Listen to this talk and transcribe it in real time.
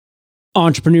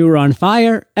Entrepreneur on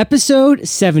Fire, episode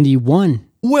 71.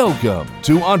 Welcome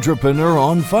to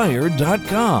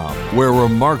EntrepreneurOnFire.com, where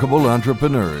remarkable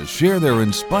entrepreneurs share their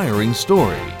inspiring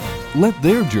story. Let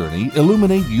their journey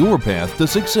illuminate your path to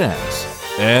success.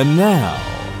 And now,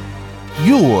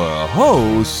 your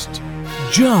host,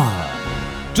 John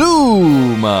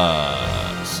Dumas.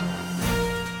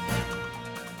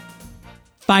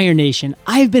 Fire Nation,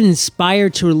 I've been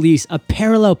inspired to release a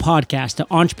parallel podcast to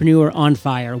Entrepreneur on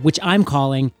Fire, which I'm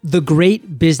calling The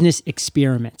Great Business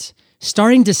Experiment.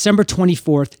 Starting December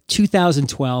 24th,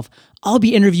 2012, I'll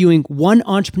be interviewing one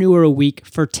entrepreneur a week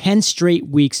for 10 straight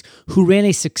weeks who ran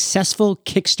a successful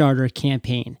Kickstarter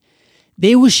campaign.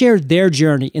 They will share their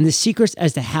journey and the secrets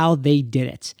as to how they did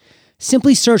it.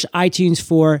 Simply search iTunes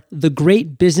for The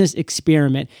Great Business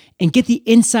Experiment and get the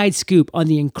inside scoop on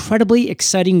the incredibly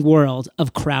exciting world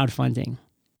of crowdfunding.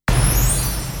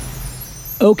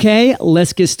 Okay,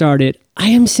 let's get started. I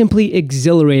am simply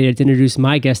exhilarated to introduce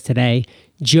my guest today,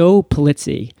 Joe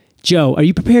Pulizzi. Joe, are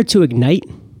you prepared to ignite?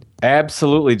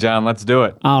 Absolutely, John. Let's do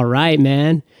it. All right,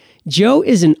 man. Joe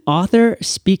is an author,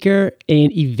 speaker,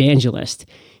 and evangelist.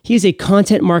 He is a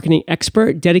content marketing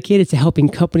expert dedicated to helping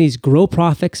companies grow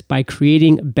profits by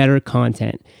creating better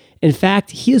content. In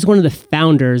fact, he is one of the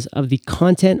founders of the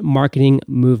content marketing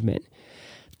movement.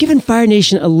 Given Fire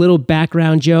Nation a little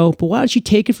background, Joe, but why don't you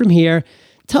take it from here?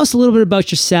 Tell us a little bit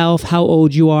about yourself, how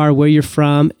old you are, where you're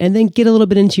from, and then get a little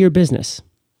bit into your business.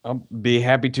 I'll be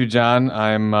happy to, John.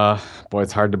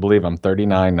 It's hard to believe I'm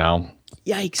 39 now.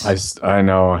 Yikes. I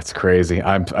know, it's crazy.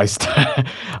 I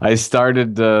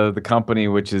started the company,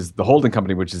 which is the holding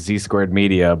company, which is Z Squared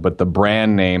Media, but the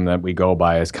brand name that we go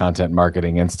by is Content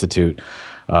Marketing Institute.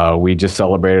 We just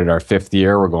celebrated our 5th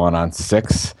year. We're going on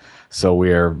 6. So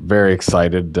we are very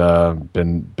excited.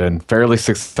 Been fairly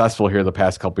successful here the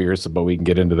past couple of years, but we can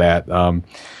get into that.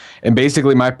 And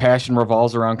basically, my passion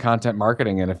revolves around content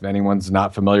marketing. And if anyone's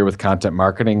not familiar with content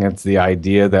marketing, it's the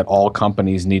idea that all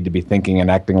companies need to be thinking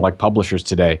and acting like publishers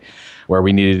today, where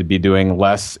we needed to be doing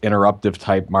less interruptive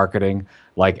type marketing,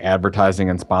 like advertising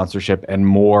and sponsorship, and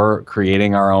more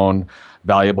creating our own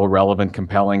valuable, relevant,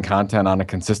 compelling content on a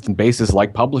consistent basis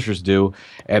like publishers do.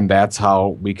 And that's how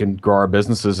we can grow our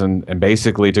businesses. And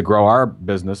basically, to grow our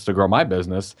business, to grow my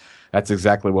business, that's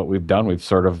exactly what we've done. We've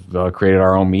sort of created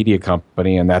our own media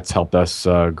company, and that's helped us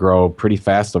grow pretty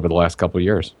fast over the last couple of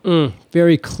years.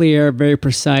 Very clear, very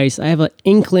precise. I have an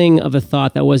inkling of a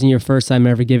thought that wasn't your first time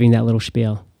ever giving that little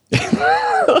spiel.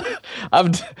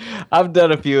 I've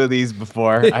done a few of these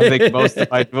before. I think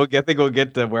we'll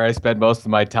get to where I spend most of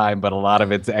my time, but a lot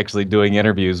of it's actually doing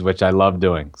interviews, which I love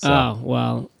doing. So. Oh,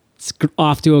 well, it's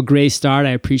off to a great start.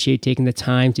 I appreciate taking the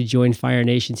time to join Fire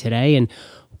Nation today, and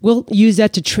we'll use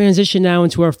that to transition now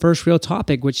into our first real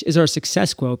topic, which is our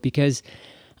success quote, because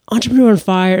Entrepreneur on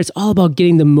Fire is all about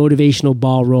getting the motivational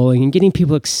ball rolling and getting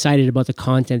people excited about the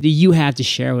content that you have to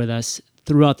share with us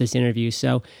throughout this interview.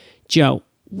 So, Joe,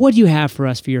 what do you have for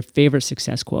us for your favorite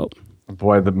success quote?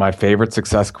 Boy, my favorite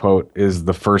success quote is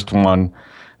the first one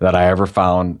that I ever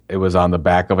found. It was on the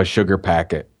back of a sugar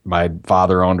packet. My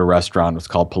father owned a restaurant. It was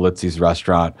called Pulizzi's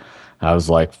Restaurant. I was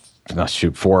like,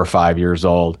 4 or 5 years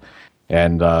old.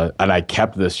 And I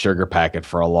kept this sugar packet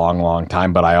for a long, long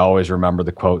time, but I always remember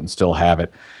the quote and still have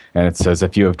it. And it says,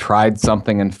 if you have tried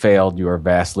something and failed, you are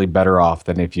vastly better off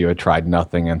than if you had tried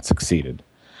nothing and succeeded.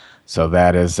 So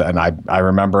that is, and I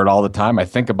remember it all the time. I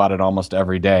think about it almost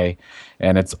every day.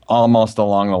 And it's almost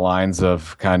along the lines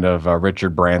of kind of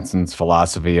Richard Branson's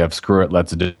philosophy of screw it,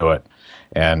 let's do it.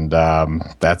 And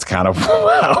that's kind of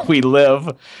how we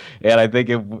live. And I think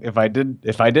if I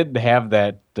didn't have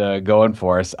that going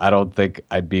for us, I don't think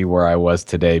I'd be where I was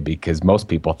today, because most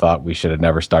people thought we should have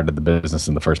never started the business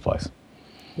in the first place.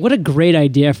 What a great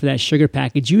idea for that sugar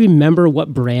packet. Do you remember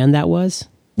what brand that was?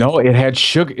 No, it had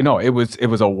sugar. No, it was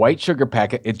a white sugar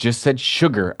packet. It just said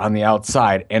sugar on the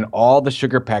outside, and all the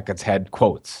sugar packets had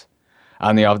quotes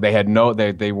on the. They had no.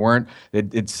 They weren't.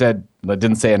 It said. It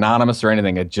didn't say anonymous or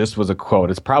anything. It just was a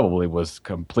quote. It probably was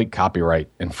complete copyright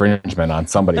infringement on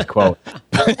somebody's quote,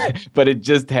 but it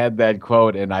just had that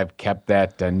quote, and I've kept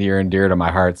that near and dear to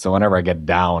my heart. So whenever I get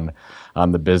down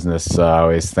on the business, I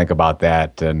always think about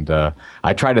that, and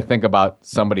I try to think about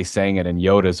somebody saying it in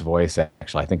Yoda's voice.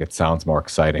 Actually, I think it sounds more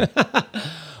exciting.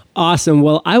 Awesome.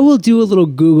 Well, I will do a little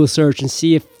Google search and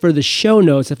see if for the show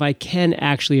notes, if I can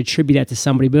actually attribute that to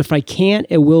somebody. But if I can't,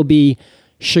 it will be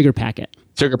sugar packet.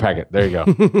 Sugar packet. There you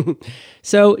go.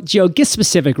 So, Joe, get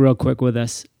specific real quick with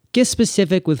us. Get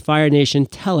specific with Fire Nation.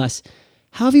 Tell us,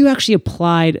 how have you actually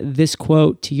applied this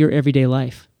quote to your everyday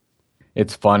life?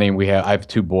 It's funny. I have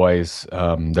two boys.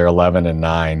 They're 11 and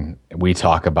 9. We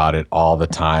talk about it all the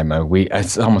time.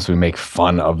 It's almost we make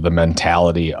fun of the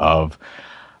mentality of,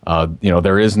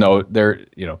 there is no there.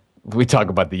 We talk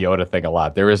about the Yoda thing a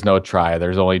lot. There is no try.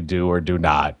 There's only do or do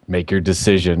not. Make your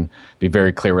decision. Be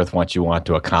very clear with what you want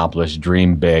to accomplish.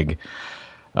 Dream big.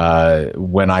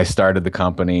 When I started the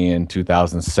company in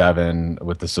 2007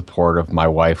 with the support of my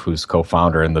wife, who's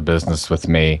co-founder in the business with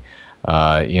me,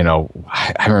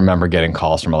 I remember getting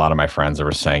calls from a lot of my friends that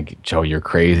were saying, Joe, you're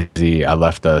crazy. I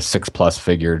left a 6+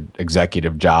 figure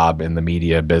executive job in the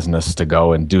media business to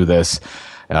go and do this.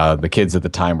 The kids at the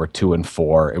time were 2 and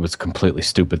 4. It was a completely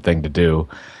stupid thing to do.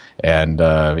 And,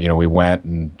 we went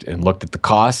and looked at the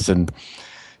costs and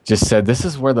just said, this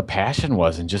is where the passion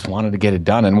was, and just wanted to get it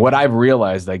done. And what I've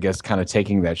realized, I guess, kind of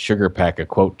taking that sugar packet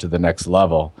quote to the next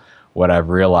level, what I've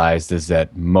realized is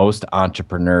that most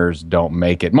entrepreneurs don't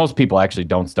make it. Most people actually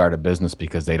don't start a business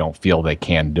because they don't feel they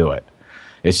can do it.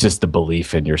 It's just the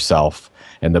belief in yourself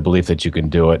and the belief that you can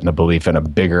do it and the belief in a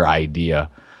bigger idea.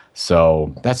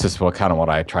 So that's just what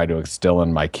I try to instill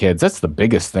in my kids. That's the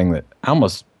biggest thing, that I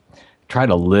almost try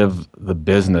to live the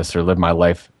business or live my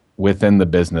life within the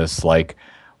business. Like,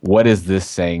 what is this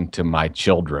saying to my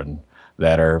children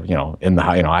that are,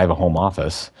 I have a home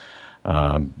office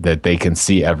that they can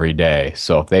see every day.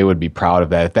 So if they would be proud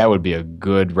of that, if that would be a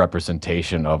good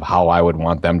representation of how I would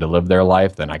want them to live their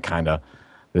life, then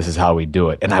this is how we do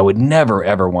it. And I would never,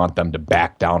 ever want them to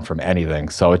back down from anything.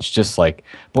 So it's just like,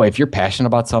 boy, if you're passionate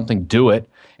about something, do it,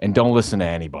 and don't listen to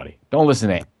anybody. Don't listen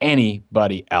to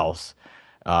anybody else.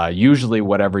 Usually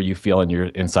whatever you feel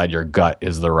inside your gut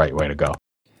is the right way to go.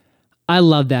 I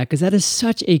love that, because that is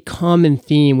such a common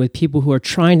theme with people who are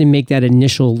trying to make that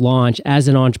initial launch as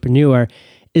an entrepreneur,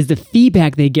 is the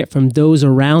feedback they get from those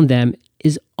around them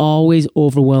is always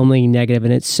overwhelmingly negative.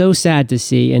 And it's so sad to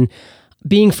see. And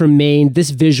being from Maine,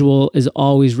 this visual is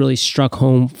always really struck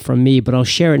home from me, but I'll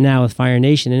share it now with Fire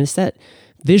Nation. And it's that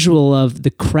visual of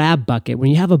the crab bucket. When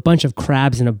you have a bunch of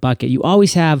crabs in a bucket, you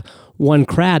always have one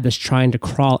crab that's trying to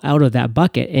crawl out of that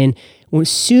bucket. And as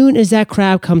soon as that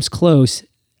crab comes close,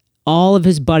 all of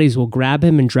his buddies will grab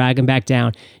him and drag him back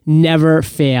down. Never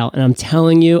fail. And I'm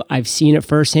telling you, I've seen it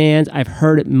firsthand. I've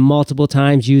heard it multiple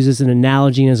times used as an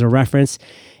analogy and as a reference.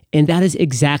 And that is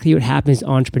exactly what happens to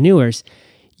entrepreneurs.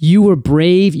 You were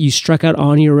brave. You struck out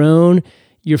on your own.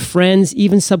 Your friends,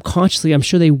 even subconsciously, I'm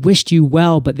sure they wished you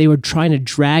well, but they were trying to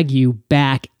drag you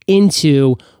back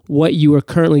into what you were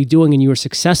currently doing and you were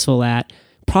successful at,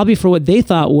 probably for what they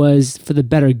thought was for the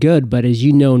better good. But as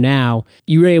you know now,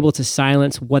 you were able to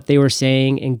silence what they were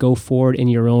saying and go forward in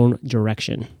your own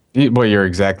direction. Well, you're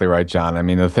exactly right, John. I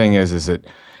mean, the thing is that,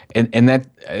 and that,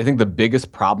 I think the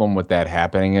biggest problem with that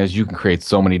happening is you can create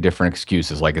so many different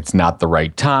excuses. Like, it's not the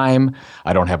right time.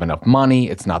 I don't have enough money.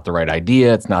 It's not the right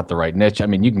idea. It's not the right niche. I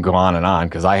mean, you can go on,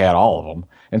 because I had all of them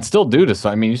and still do this.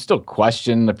 I mean, you still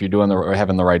question if you're doing or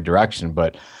having the right direction,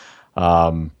 but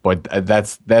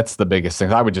that's the biggest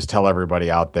thing. I would just tell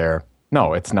everybody out there,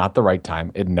 no, it's not the right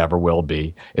time. It never will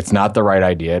be. It's not the right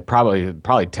idea.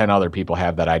 Probably 10 other people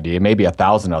have that idea, maybe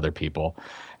 1,000 other people.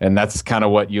 And that's kind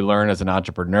of what you learn as an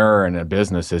entrepreneur and a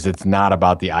business is it's not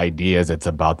about the ideas, it's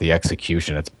about the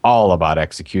execution. It's all about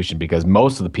execution, because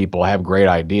most of the people have great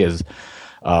ideas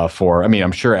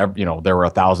I'm sure, there were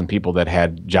 1,000 people that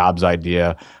had Jobs'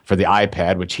 idea for the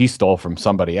iPad, which he stole from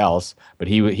somebody else, but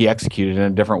he executed in a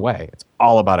different way. It's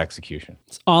all about execution.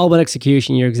 It's all about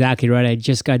execution. You're exactly right. I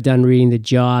just got done reading the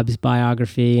Jobs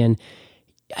biography, and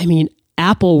I mean,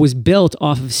 Apple was built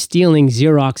off of stealing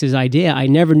Xerox's idea. I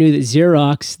never knew that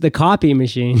Xerox, the copy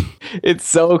machine. It's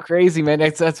so crazy, man.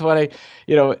 That's what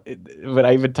when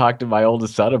I even talked to my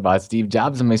oldest son about Steve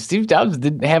Jobs, Steve Jobs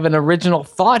didn't have an original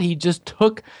thought. He just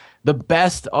took the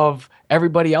best of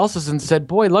everybody else's and said,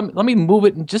 boy, let me move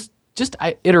it and just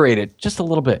I iterate it just a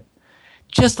little bit.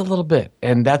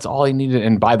 And that's all he needed.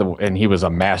 And he was a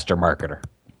master marketer.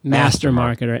 Master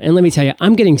marketer. And let me tell you,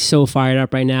 I'm getting so fired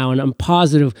up right now, and I'm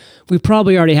positive we've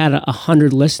probably already had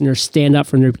 100 listeners stand up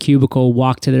from their cubicle,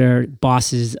 walk to their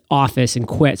boss's office and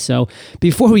quit. So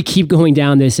before we keep going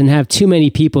down this and have too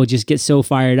many people just get so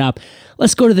fired up,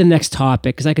 let's go to the next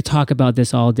topic, because I could talk about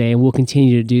this all day and we'll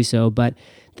continue to do so. But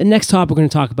the next topic we're going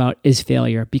to talk about is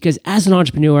failure, because as an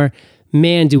entrepreneur,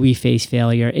 man, do we face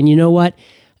failure. And you know what?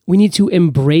 We need to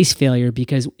embrace failure,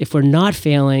 because if we're not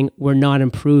failing, we're not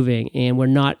improving and we're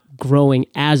not growing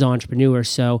as entrepreneurs.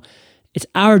 So it's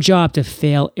our job to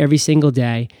fail every single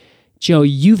day. Joe,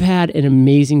 you've had an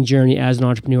amazing journey as an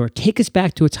entrepreneur. Take us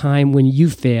back to a time when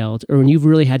you failed or when you've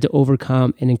really had to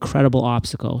overcome an incredible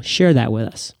obstacle. Share that with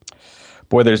us.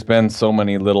 Boy, there's been so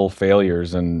many little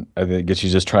failures, and I guess you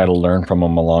just try to learn from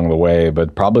them along the way.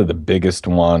 But probably the biggest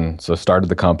one, so started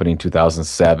the company in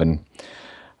 2007.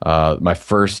 My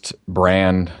first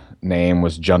brand name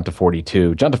was Junta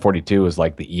 42. Junta 42 is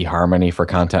like the eHarmony for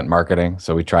content marketing.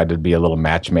 So we tried to be a little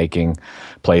matchmaking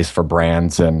place for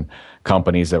brands and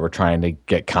companies that were trying to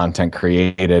get content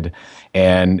created.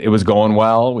 And it was going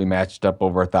well. We matched up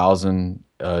over 1,000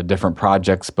 different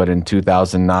projects. But in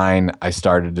 2009, I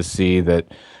started to see that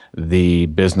the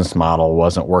business model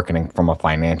wasn't working from a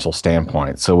financial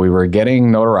standpoint. So we were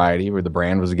getting notoriety, where the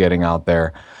brand was getting out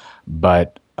there,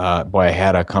 but boy, I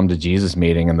had a come to Jesus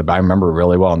meeting, and I remember it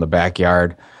really well in the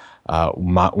backyard.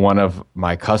 One of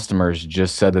my customers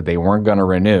just said that they weren't going to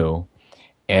renew,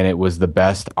 and it was the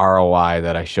best ROI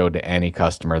that I showed to any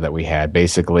customer that we had.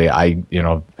 Basically,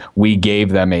 we gave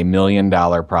them $1 million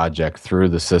project through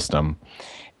the system,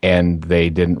 and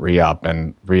they didn't re-up,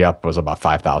 and re-up was about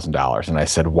 $5,000. And I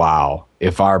said, wow,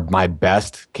 if my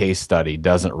best case study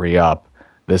doesn't re-up,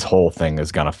 this whole thing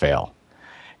is going to fail.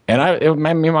 And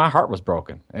my heart was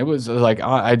broken. It was like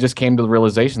I just came to the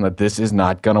realization that this is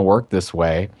not going to work this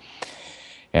way.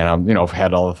 And I've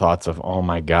had all the thoughts of, oh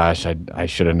my gosh, I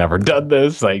should have never done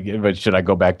this. Like, but should I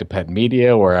go back to Pet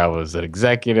Media where I was an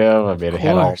executive? I mean, I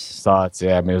had all these thoughts.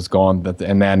 Yeah, I mean, it was going,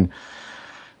 and then,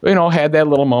 had that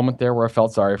little moment there where I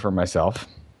felt sorry for myself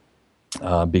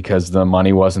because the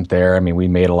money wasn't there. I mean, we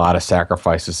made a lot of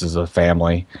sacrifices as a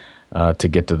family to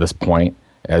get to this point.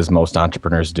 As most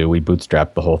entrepreneurs do, we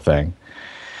bootstrapped the whole thing.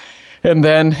 And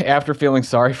then after feeling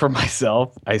sorry for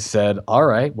myself, I said, all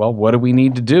right, well, what do we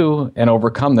need to do and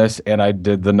overcome this? And I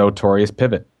did the notorious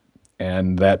pivot.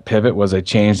 And that pivot was I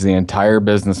changed the entire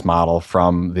business model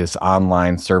from this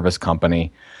online service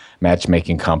company,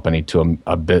 matchmaking company, to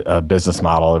a business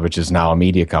model, which is now a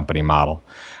media company model,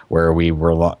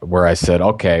 where I said,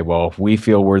 okay, well, if we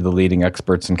feel we're the leading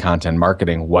experts in content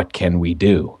marketing, what can we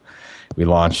do? We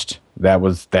launched,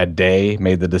 that day,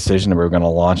 made the decision that we were going to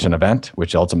launch an event,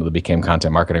 which ultimately became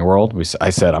Content Marketing World. I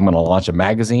said, I'm going to launch a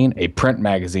magazine, a print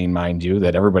magazine, mind you,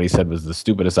 that everybody said was the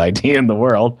stupidest idea in the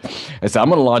world. I said, I'm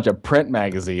going to launch a print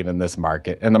magazine in this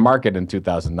market. And the market in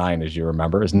 2009, as you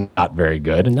remember, is not very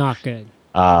good. Not good.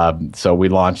 So we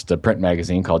launched a print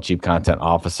magazine called Chief Content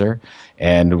Officer,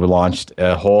 and we launched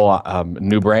a whole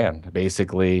new brand.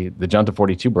 Basically, the Junta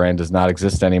 42 brand does not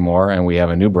exist anymore, and we have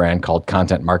a new brand called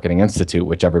Content Marketing Institute,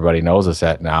 which everybody knows us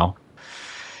at now,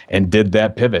 and did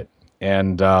that pivot.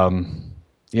 And,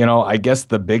 I guess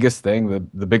the biggest thing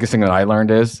that I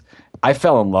learned is I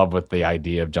fell in love with the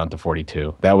idea of Junta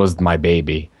 42. That was my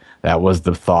baby. That was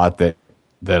the thought that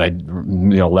I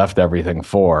left everything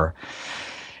for.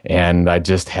 And I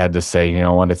just had to say, you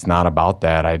know what, it's not about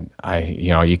that.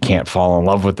 You can't fall in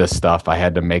love with this stuff. I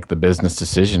had to make the business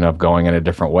decision of going in a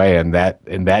different way. And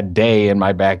that day in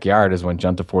my backyard is when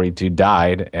Junta 42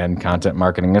 died and Content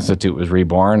Marketing Institute was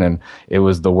reborn. And it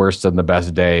was the worst and the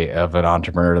best day of an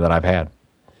entrepreneur that I've had.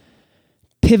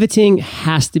 Pivoting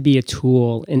has to be a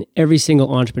tool in every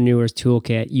single entrepreneur's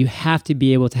toolkit. You have to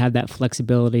be able to have that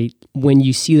flexibility when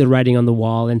you see the writing on the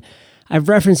wall. And I've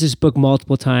referenced this book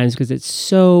multiple times because it's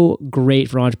so great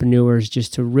for entrepreneurs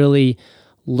just to really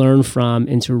learn from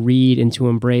and to read and to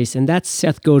embrace. And that's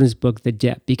Seth Godin's book, The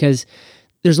Dip, because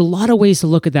there's a lot of ways to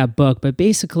look at that book. But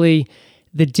basically,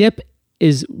 The Dip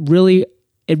really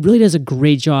does a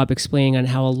great job explaining on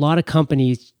how a lot of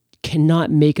companies cannot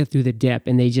make it through the dip,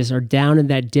 and they just are down in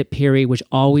that dip period, which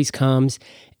always comes,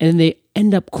 and then they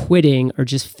end up quitting or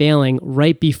just failing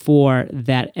right before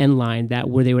that end line, that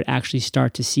where they would actually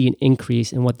start to see an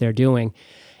increase in what they're doing.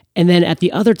 And then at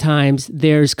the other times,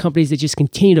 there's companies that just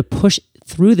continue to push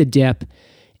through the dip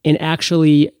and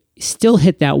actually still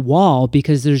hit that wall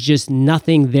because there's just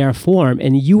nothing there for them.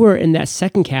 And you were in that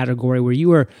second category where you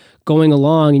were going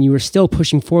along and you were still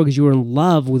pushing forward because you were in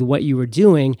love with what you were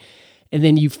doing. And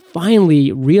then you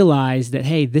finally realize that,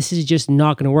 hey, this is just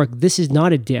not going to work. This is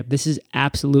not a dip. This is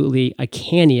absolutely a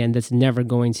canyon that's never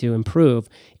going to improve.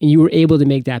 And you were able to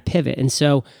make that pivot. And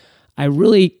so I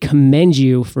really commend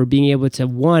you for being able to,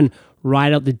 one,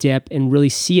 ride out the dip and really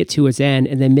see it to its end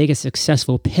and then make a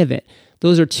successful pivot.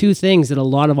 Those are two things that a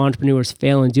lot of entrepreneurs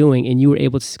fail in doing, and you were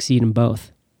able to succeed in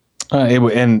both.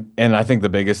 And I think the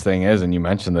biggest thing is, and you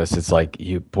mentioned this, it's like,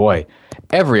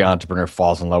 every entrepreneur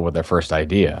falls in love with their first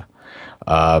idea.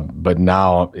 But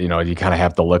now, you kind of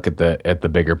have to look at the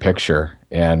bigger picture.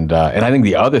 And I think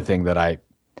the other thing that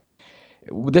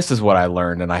this is what I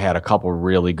learned, and I had a couple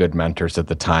really good mentors at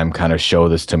the time kind of show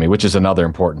this to me, which is another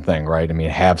important thing, right? I mean,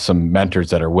 have some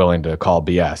mentors that are willing to call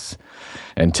BS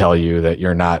and tell you that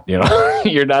you're not,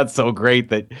 you're not so great,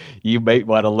 that you may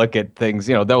want to look at things,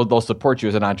 they'll support you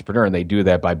as an entrepreneur, and they do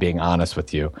that by being honest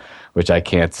with you, which I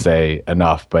can't say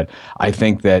enough. But I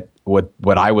think that what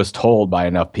I was told by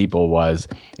enough people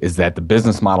is that the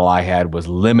business model I had was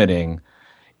limiting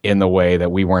in the way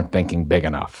that we weren't thinking big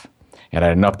enough. And I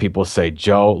had enough people say,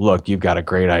 Joe, look, you've got a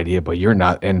great idea, but you're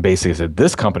not. And basically said,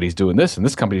 this company's doing this and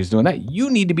this company's doing that. You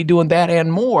need to be doing that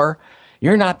and more.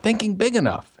 You're not thinking big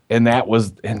enough. And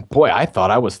boy, I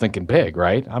thought I was thinking big,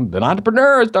 right? I'm an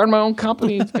entrepreneur, starting my own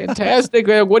company. It's fantastic.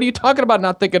 What are you talking about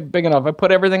not thinking big enough? I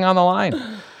put everything on the line.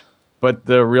 But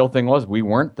the real thing was we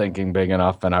weren't thinking big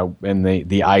enough. And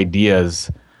the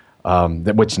ideas,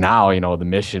 which now, the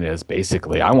mission is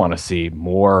basically I want to see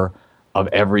more of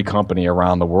every company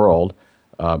around the world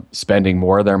spending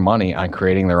more of their money on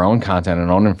creating their own content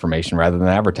and own information rather than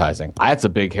advertising. That's a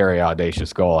big, hairy,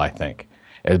 audacious goal, I think,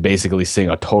 is basically seeing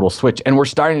a total switch. And we're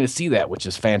starting to see that, which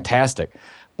is fantastic.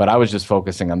 But I was just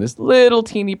focusing on this little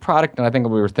teeny product, and I think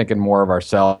we were thinking more of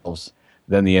ourselves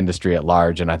than the industry at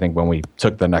large. And I think when we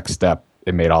took the next step,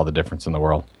 it made all the difference in the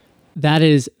world. That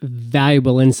is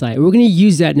valuable insight. We're going to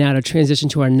use that now to transition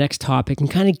to our next topic and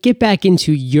kind of get back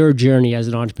into your journey as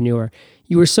an entrepreneur.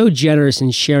 You were so generous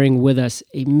in sharing with us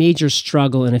a major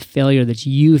struggle and a failure that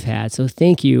you've had. So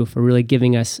thank you for really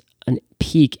giving us a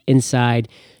peek inside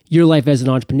your life as an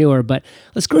entrepreneur. But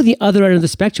let's go to the other end of the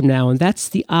spectrum now, and that's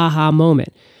the aha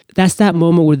moment. That's that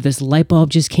moment where this light bulb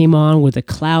just came on, where the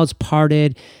clouds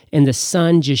parted and the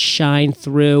sun just shined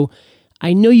through.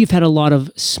 I know you've had a lot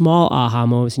of small aha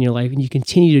moments in your life, and you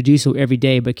continue to do so every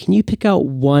day, but can you pick out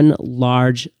one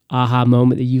large aha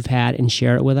moment that you've had and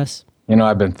share it with us?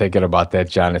 I've been thinking about that,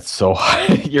 John. It's so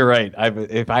hard. You're right.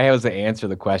 If I was to answer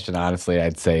the question honestly,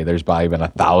 I'd say there's probably been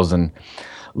 1,000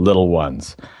 little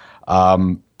ones.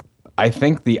 I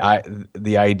think the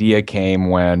idea came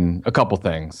when a couple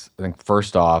things. I think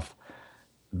first off,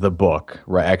 the book,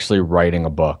 actually writing a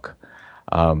book.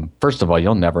 First of all,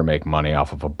 you'll never make money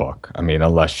off of a book. I mean,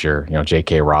 unless you're,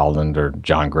 J.K. Rowling or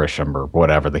John Grisham or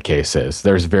whatever the case is.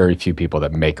 There's very few people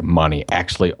that make money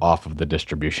actually off of the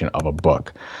distribution of a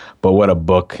book. But what a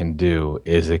book can do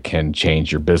is it can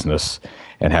change your business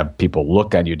and have people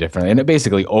look at you differently. And it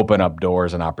basically open up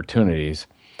doors and opportunities.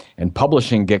 And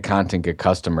publishing Get Content, Get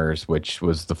Customers, which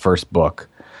was the first book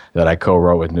that I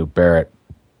co-wrote with Newt Barrett,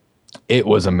 it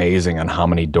was amazing on how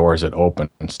many doors it opened,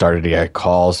 and started to get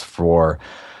calls for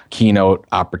keynote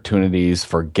opportunities,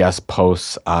 for guest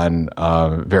posts on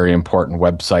very important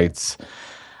websites.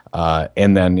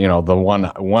 And then, the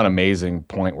one amazing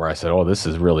point where I said, oh, this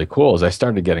is really cool, is I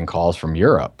started getting calls from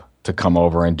Europe to come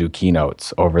over and do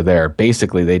keynotes over there.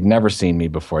 Basically, they'd never seen me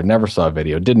before, never saw a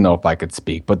video, didn't know if I could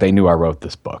speak, but they knew I wrote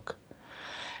this book.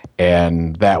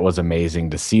 And that was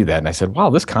amazing to see that. And I said, wow,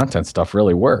 this content stuff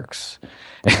really works.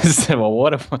 And I said, well,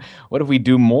 what if we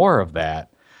do more of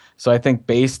that? So I think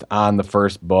based on the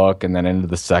first book and then into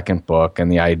the second book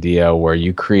and the idea where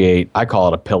you create, I call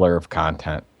it a pillar of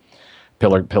content,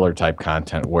 pillar type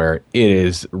content, where it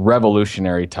is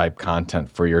revolutionary type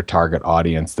content for your target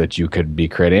audience that you could be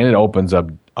creating. And it opens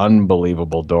up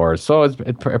unbelievable doors. So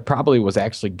it probably was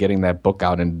actually getting that book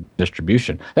out in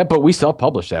distribution. But we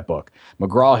self-published that book.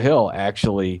 McGraw-Hill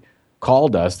actually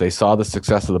called us. They saw the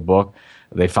success of the book.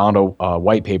 They found a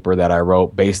white paper that I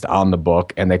wrote based on the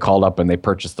book, and they called up and they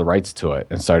purchased the rights to it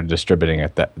and started distributing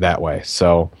it that way.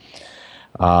 So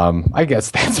I guess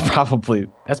that's probably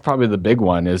the big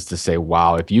one, is to say,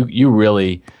 wow, if you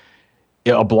really,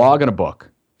 a blog and a book.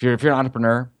 If you're an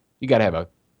entrepreneur, you got to have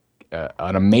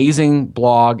an amazing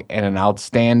blog and an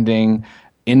outstanding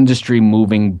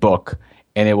industry-moving book,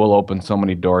 and it will open so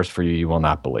many doors for you will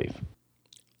not believe.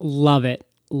 Love it.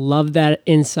 Love that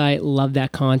insight. Love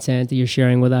that content that you're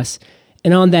sharing with us.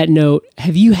 And on that note,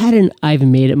 have you had an I've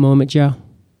made it moment, Joe?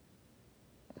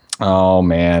 Oh,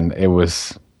 man. It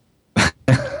was...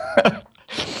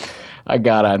 I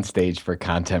got on stage for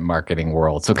Content Marketing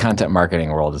World. So Content Marketing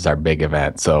World is our big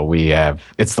event. So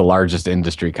it's the largest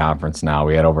industry conference now.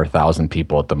 We had over 1,000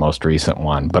 people at the most recent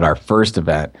one. But our first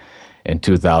event in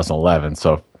 2011.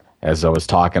 So as I was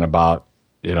talking about,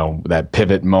 that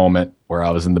pivot moment where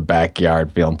I was in the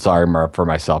backyard feeling sorry for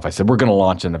myself, I said, we're going to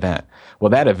launch an event. Well,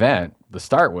 that event, to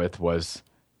start with, was,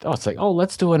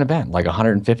 let's do an event, like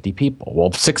 150 people.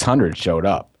 Well, 600 showed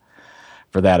up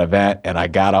for that event, and I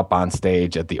got up on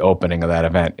stage at the opening of that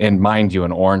event. And mind you,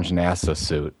 an orange NASA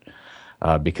suit,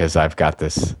 because I've got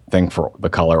this thing for the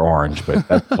color orange, but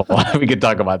we could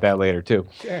talk about that later too.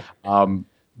 Sure.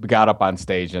 got up on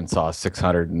stage and saw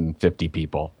 650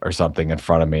 people or something in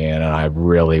front of me, and I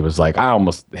really was like, I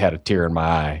almost had a tear in my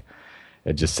eye.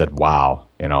 It just said, wow,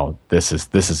 this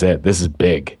is it. This is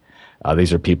big.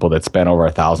 These are people that spent over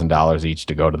 $1,000 each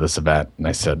to go to this event. And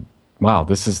I said, wow,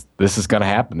 this is going to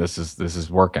happen. This is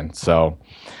working. So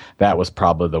that was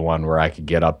probably the one where I could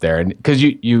get up there. And because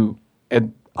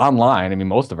online, I mean,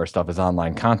 most of our stuff is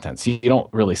online content. So you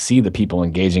don't really see the people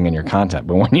engaging in your content.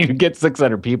 But when you get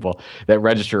 600 people that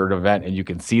register at an event and you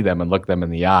can see them and look them in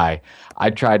the eye, I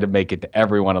tried to make it to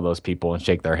every one of those people and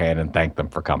shake their hand and thank them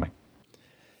for coming.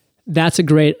 That's a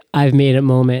great I've made it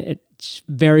moment. It's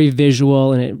very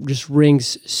visual and it just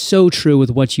rings so true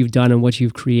with what you've done and what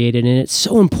you've created. And it's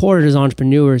so important as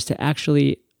entrepreneurs to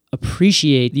actually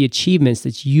appreciate the achievements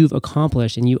that you've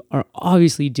accomplished. And you are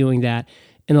obviously doing that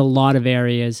in a lot of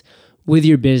areas with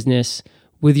your business,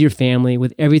 with your family,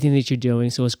 with everything that you're doing.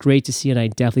 So it's great to see, and I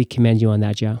definitely commend you on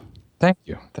that, Joe.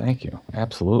 Thank you.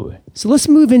 Absolutely. So let's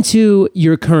move into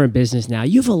your current business now.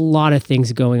 You have a lot of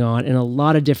things going on in a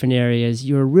lot of different areas.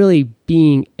 You're really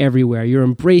being everywhere. You're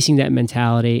embracing that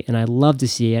mentality, and I love to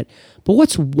see it. But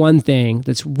what's one thing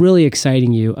that's really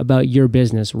exciting you about your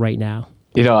business right now?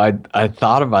 I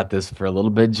thought about this for a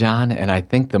little bit, John, and I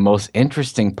think the most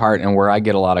interesting part, and where I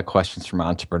get a lot of questions from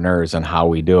entrepreneurs on how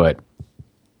we do it.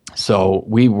 So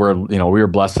we were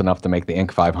blessed enough to make the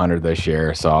Inc. 500 this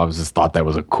year. So I just thought that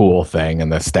was a cool thing,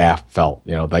 and the staff felt,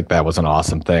 like that was an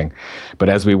awesome thing. But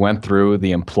as we went through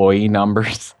the employee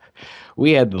numbers,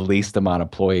 we had the least amount of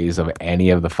employees of any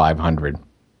of the 500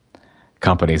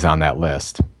 companies on that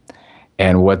list.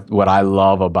 And what I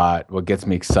love about, what gets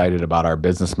me excited about our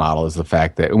business model is the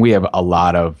fact that we have a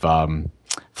lot of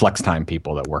flex time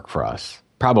people that work for us.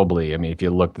 Probably, I mean, if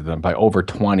you looked at them, by over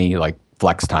 20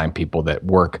 flex time people that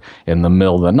work in the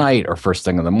middle of the night or first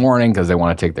thing in the morning because they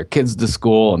want to take their kids to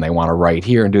school and they want to write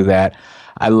here and do that.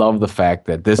 I love the fact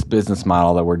that this business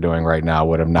model that we're doing right now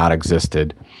would have not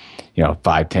existed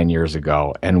 5-10 years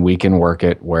ago, and we can work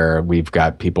it where we've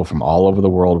got people from all over the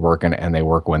world working, and they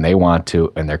work when they want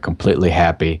to, and they're completely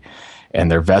happy,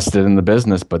 and they're vested in the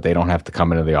business, but they don't have to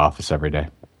come into the office every day.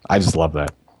 I just love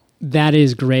that. That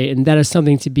is great, and that is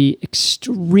something to be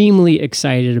extremely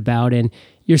excited about. And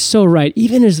you're so right.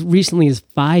 Even as recently as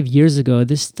 5 years ago,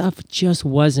 this stuff just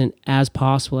wasn't as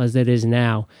possible as it is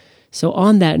now. So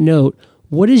on that note,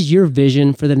 what is your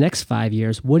vision for the next 5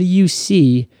 years? What do you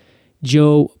see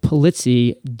Joe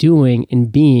Pulizzi doing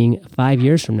and being 5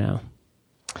 years from now?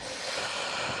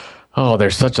 Oh,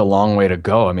 there's such a long way to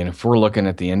go. I mean, if we're looking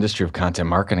at the industry of content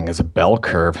marketing as a bell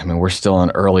curve, I mean, we're still in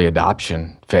early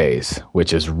adoption phase,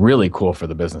 which is really cool for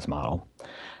the business model.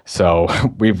 So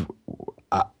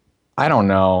I don't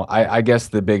know. I guess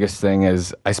the biggest thing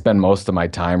is I spend most of my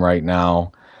time right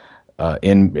now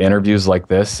in interviews like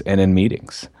this and in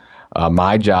meetings.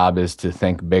 My job is to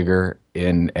think bigger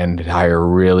and hire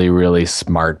really, really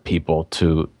smart people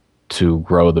to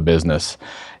grow the business.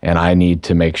 And I need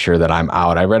to make sure that I'm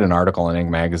out. I read an article in Inc.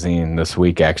 magazine this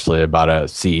week, actually, about a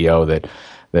CEO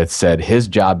that said his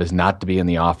job is not to be in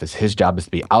the office. His job is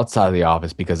to be outside of the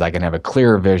office because I can have a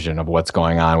clearer vision of what's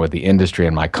going on with the industry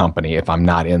and my company if I'm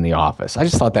not in the office. I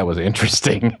just thought that was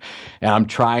interesting. And I'm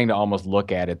trying to almost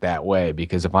look at it that way,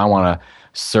 because if I want to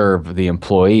serve the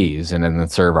employees and then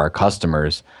serve our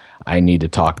customers, I need to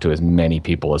talk to as many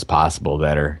people as possible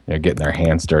that are getting their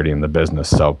hands dirty in the business.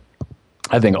 So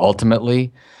I think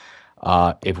ultimately,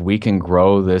 if we can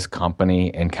grow this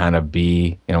company and kind of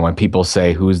be, when people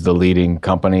say who's the leading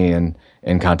company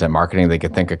in content marketing, they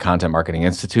could think of Content Marketing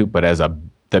Institute. But as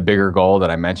the bigger goal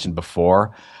that I mentioned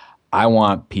before, I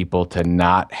want people to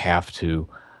not have to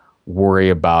worry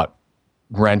about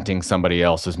renting somebody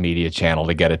else's media channel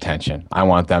to get attention. I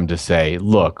want them to say,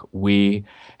 look, we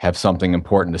have something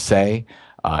important to say,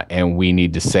 and we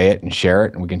need to say it and share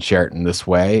it, and we can share it in this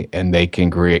way, and they can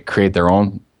create their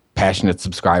own passionate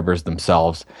subscribers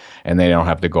themselves, and they don't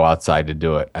have to go outside to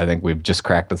do it. I think we've just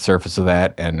cracked the surface of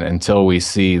that, and until we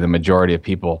see the majority of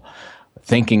people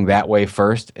thinking that way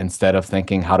first, instead of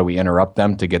thinking how do we interrupt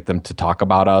them to get them to talk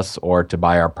about us or to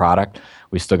buy our product,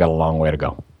 we still got a long way to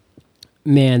go.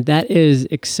 Man, that is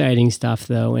exciting stuff,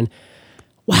 though. And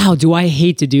wow, do I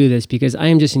hate to do this, because I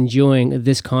am just enjoying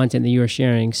this content that you are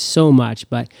sharing so much.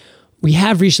 But we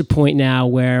have reached a point now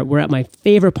where we're at my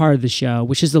favorite part of the show,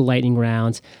 which is the lightning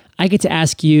round. I get to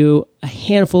ask you a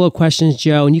handful of questions,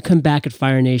 Joe, and you come back at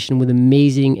Fire Nation with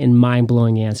amazing and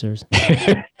mind-blowing answers.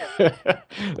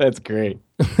 That's great.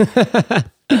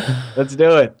 Let's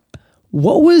do it.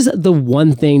 What was the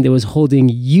one thing that was holding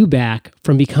you back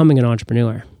from becoming an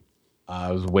entrepreneur?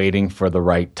 I was waiting for the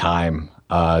right time.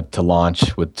 to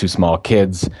launch with two small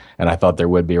kids, and I thought there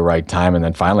would be a right time. And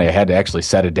then finally, I had to actually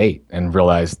set a date and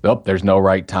realize, oh, there's no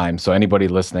right time. So anybody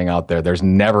listening out there, there's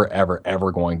never, ever,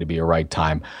 ever going to be a right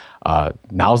time.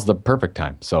 Now's the perfect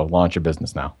time. So launch your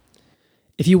business now.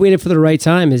 If you waited for the right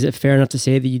time, is it fair enough to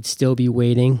say that you'd still be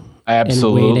waiting? I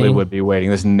absolutely would be waiting.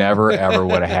 This never, ever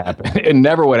would have happened. It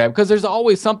never would have, because there's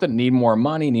always something, need more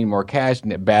money, need more cash,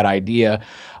 bad idea,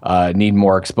 need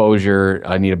more exposure,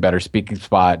 need a better speaking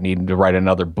spot, need to write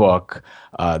another book.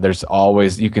 There's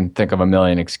always, you can think of a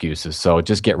million excuses. So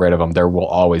just get rid of them. There will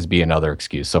always be another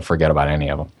excuse. So forget about any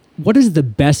of them. What is the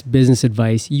best business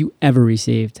advice you ever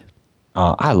received?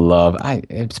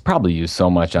 It's probably used so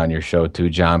much on your show too,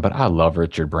 John, but I love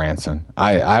Richard Branson.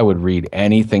 I would read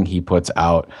anything he puts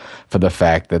out for the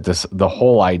fact that the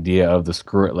whole idea of the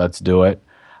screw it, let's do it.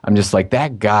 I'm just like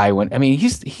that guy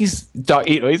he's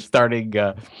starting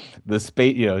the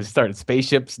space, he started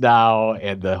spaceships now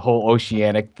and the whole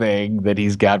oceanic thing that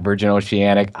he's got, Virgin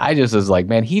Oceanic. I just was like,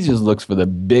 man, he just looks for the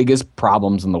biggest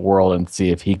problems in the world and see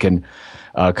if he can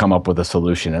come up with a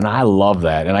solution. And I love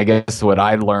that. And I guess what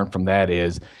I learned from that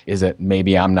is that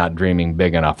maybe I'm not dreaming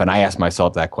big enough. And I ask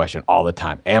myself that question all the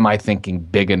time. Am I thinking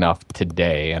big enough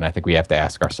today? And I think we have to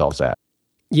ask ourselves that.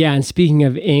 Yeah, and speaking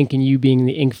of ink and you being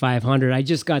the Ink 500, I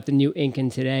just got the new ink in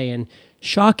today, and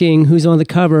shocking, who's on the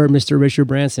cover? Mr. Richard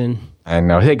Branson. I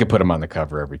know, they could put him on the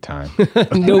cover every time.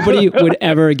 Nobody would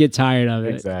ever get tired of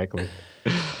it. Exactly.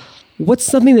 What's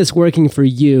something that's working for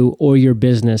you or your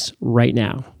business right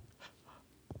now?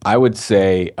 I would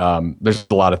say there's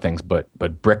a lot of things, but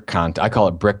brick content. I call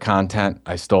it brick content.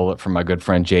 I stole it from my good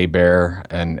friend Jay Baer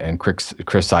and Chris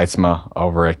Seitzma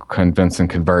over at Convince and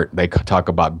Convert. They talk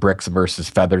about bricks versus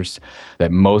feathers,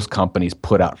 that most companies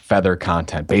put out feather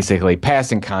content, basically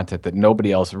passing content that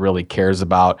nobody else really cares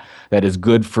about, that is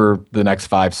good for the next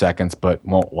 5 seconds but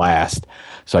won't last.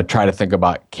 So I try to think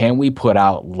about, can we put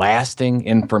out lasting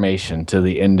information to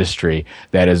the industry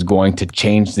that is going to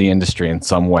change the industry in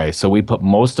some way? So we put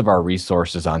most of our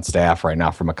resources on staff right now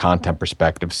from a content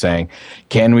perspective, saying,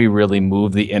 can we really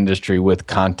move the industry with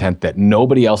content that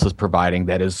nobody else is providing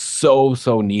that is so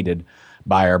needed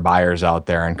by our buyers out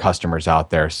there and customers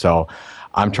out there? So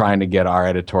I'm trying to get our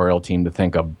editorial team to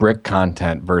think of brick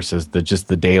content versus just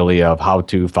the daily of how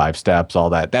to, 5 steps, all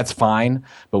that. That's fine,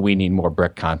 but we need more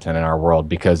brick content in our world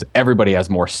because everybody has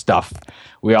more stuff.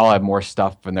 We all have more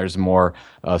stuff, and there's more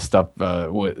stuff,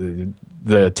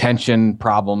 the attention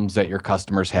problems that your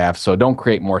customers have. So don't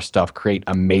create more stuff. Create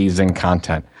amazing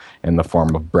content in the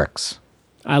form of bricks.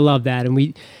 I love that. And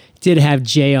we did have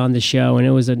Jay on the show, and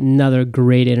it was another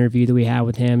great interview that we had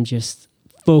with him. Just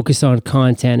focus on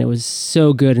content. It was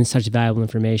so good and such valuable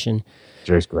information.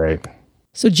 Jay's great.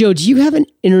 So Joe, do you have an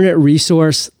internet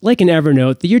resource like an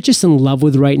Evernote that you're just in love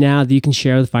with right now that you can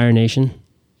share with Fire Nation?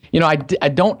 I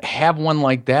don't have one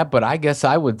like that, but I guess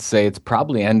I would say it's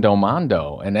probably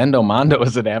Endomondo. And Endomondo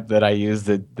is an app that I use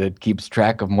that keeps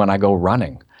track of when I go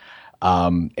running.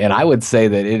 And I would say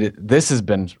that this has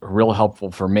been real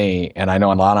helpful for me. And I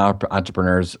know a lot of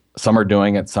entrepreneurs, some are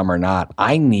doing it, some are not.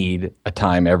 I need a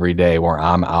time every day where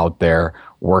I'm out there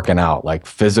working out, like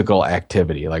physical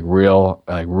activity, like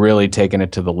really taking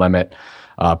it to the limit.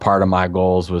 Part of my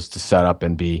goals was to set up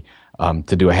and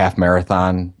to do a half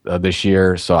marathon this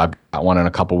year. So I've got one in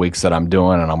a couple weeks that I'm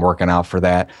doing, and I'm working out for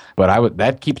that. But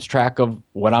that keeps track of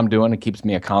what I'm doing. It keeps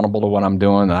me accountable to what I'm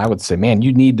doing. And I would say, man,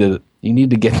 you need to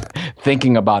get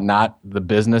thinking about not the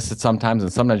business sometimes.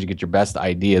 And sometimes you get your best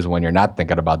ideas when you're not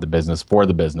thinking about the business for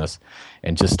the business,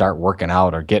 and just start working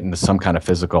out or get into some kind of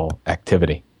physical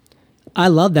activity. I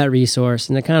love that resource.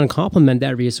 And to kind of complement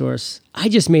that resource, I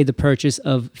just made the purchase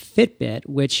of Fitbit,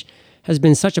 which has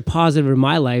been such a positive in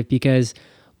my life, because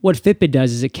what Fitbit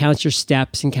does is it counts your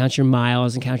steps and counts your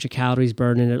miles and counts your calories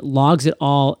burned, and it logs it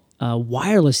all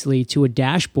wirelessly to a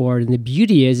dashboard. And the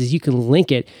beauty is you can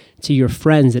link it to your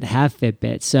friends that have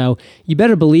Fitbit. So you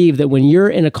better believe that when you're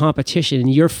in a competition,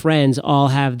 your friends all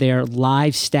have their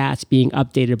live stats being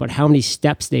updated about how many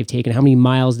steps they've taken, how many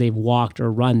miles they've walked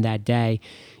or run that day.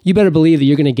 You better believe that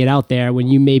you're going to get out there when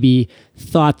you maybe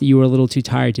thought that you were a little too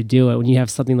tired to do it, when you have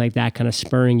something like that kind of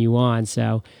spurring you on.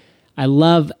 So I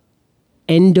love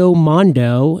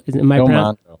Endomondo. Am I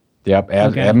pronouncing? Yep,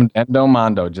 okay.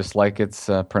 Endomondo, just like it's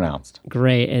pronounced.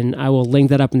 Great, and I will link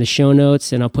that up in the show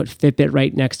notes, and I'll put Fitbit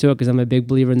right next to it because I'm a big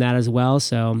believer in that as well.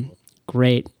 So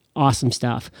great, awesome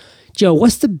stuff. Joe,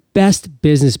 what's the best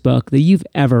business book that you've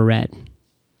ever read?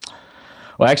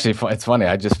 Well, actually, it's funny.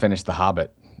 I just finished The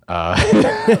Hobbit.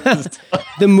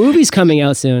 The movie's coming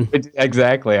out soon.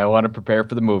 Exactly. I want to prepare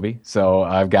for the movie, so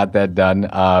I've got that done.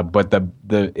 But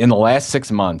in the last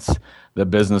 6 months, the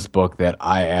business book that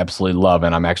I absolutely love,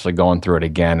 and I'm actually going through it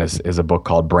again, is a book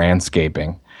called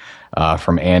Brandscaping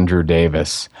from Andrew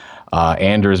Davis.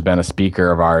 Andrew's been a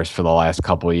speaker of ours for the last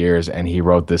couple of years, and he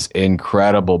wrote this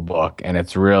incredible book. And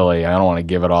it's really, I don't want to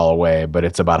give it all away, but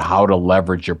it's about how to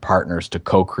leverage your partners to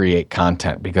co-create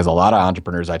content. Because a lot of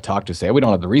entrepreneurs I talk to say, we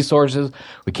don't have the resources,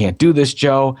 we can't do this,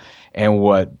 Joe. And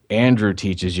what Andrew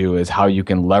teaches you is how you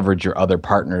can leverage your other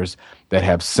partners that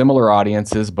have similar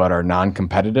audiences but are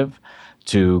non-competitive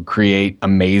to create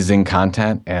amazing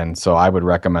content. And so I would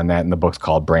recommend that, and the book's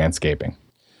called Brandscaping.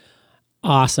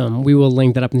 Awesome. We will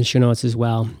link that up in the show notes as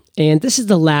well. And this is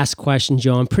the last question,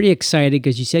 Joe. I'm pretty excited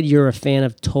because you said you're a fan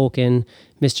of Tolkien,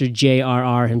 Mr.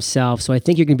 J.R.R. himself, so I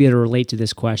think you're going to be able to relate to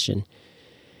this question.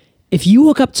 If you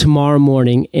woke up tomorrow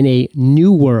morning in a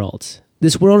new world,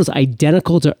 this world is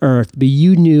identical to Earth, but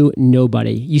you knew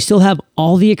nobody. You still have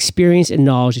all the experience and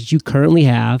knowledge that you currently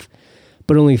have,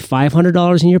 but only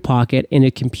 $500 in your pocket and a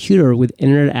computer with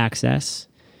internet access.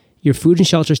 Your food and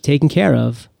shelter is taken care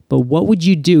of. But what would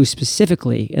you do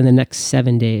specifically in the next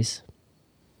 7 days?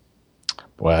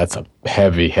 Boy, that's a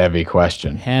heavy, heavy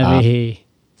question. Heavy.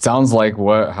 Sounds like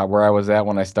where I was at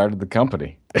when I started the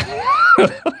company.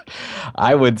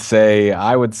 I would say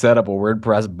I would set up a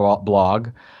WordPress blog,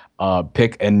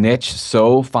 pick a niche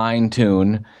so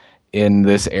fine-tuned in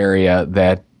this area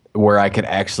that where I could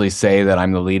actually say that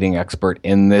I'm the leading expert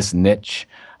in this niche.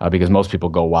 Because most people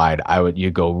go wide. You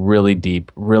go really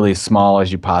deep, really small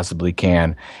as you possibly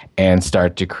can, and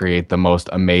start to create the most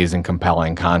amazing,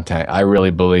 compelling content. I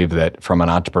really believe that from an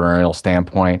entrepreneurial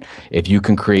standpoint, if you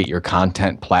can create your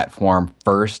content platform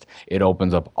first, it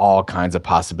opens up all kinds of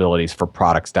possibilities for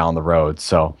products down the road.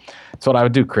 So that's what I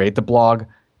would do. Create the blog,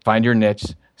 find your niche,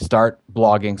 start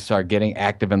blogging, start getting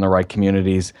active in the right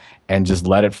communities, and just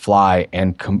let it fly,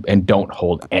 and don't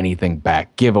hold anything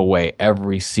back. Give away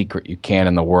every secret you can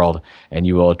in the world, and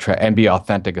you will attract, and be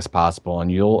authentic as possible,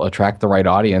 and you'll attract the right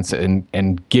audience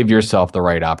and give yourself the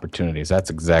right opportunities. That's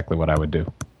exactly what I would do.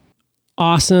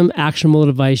 Awesome, actionable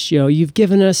advice, Joe. You've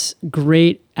given us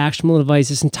great actionable advice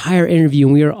this entire interview,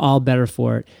 and we are all better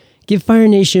for it. Give Fire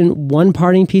Nation one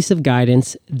parting piece of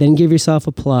guidance, then give yourself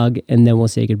a plug, and then we'll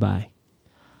say goodbye.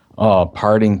 Oh,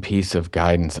 parting piece of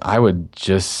guidance. I would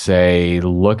just say,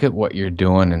 look at what you're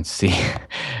doing and see.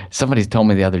 Somebody told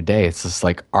me the other day, it's just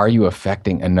like, are you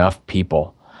affecting enough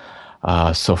people?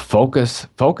 So focus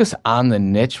on the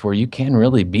niche where you can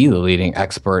really be the leading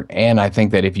expert. And I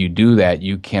think that if you do that,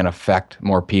 you can affect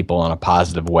more people in a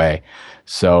positive way.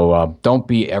 So don't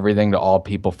be everything to all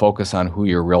people. Focus on who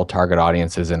your real target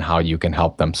audience is and how you can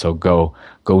help them. So go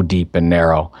deep and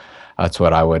narrow. That's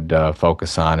what I would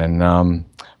focus on. And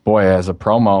boy, as a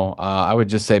promo, I would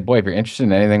just say, boy, if you're interested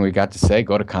in anything we got to say,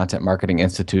 go to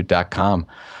contentmarketinginstitute.com.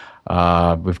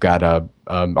 We've got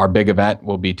our big event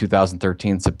will be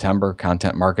 2013 September.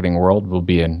 Content Marketing World will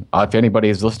be in, if anybody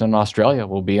is listening in Australia,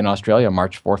 we'll be in Australia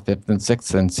March 4th, 5th, and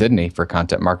 6th in Sydney for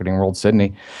Content Marketing World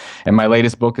Sydney. And my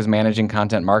latest book is Managing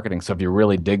Content Marketing. So if you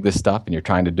really dig this stuff and you're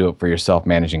trying to do it for yourself,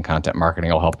 managing content marketing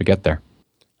will help you get there.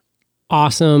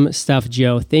 Awesome stuff,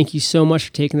 Joe. Thank you so much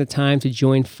for taking the time to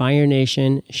join Fire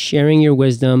Nation, sharing your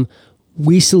wisdom.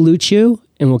 We salute you,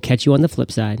 and we'll catch you on the flip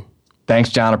side. Thanks,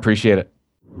 John. Appreciate it.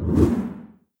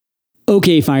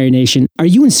 Okay, Fire Nation, are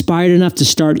you inspired enough to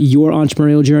start your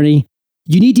entrepreneurial journey?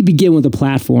 You need to begin with a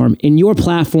platform, and your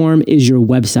platform is your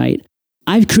website.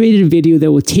 I've created a video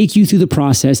that will take you through the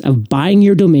process of buying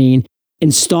your domain,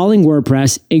 installing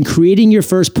WordPress, and creating your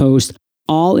first post,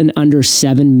 all in under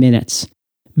 7 minutes.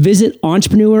 Visit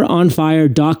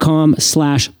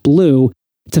entrepreneuronfire.com/blue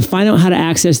to find out how to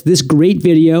access this great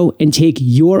video and take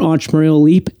your entrepreneurial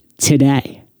leap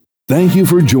today. Thank you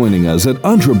for joining us at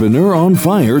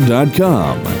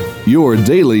entrepreneuronfire.com, your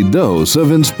daily dose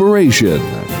of inspiration.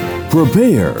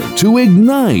 Prepare to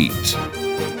ignite.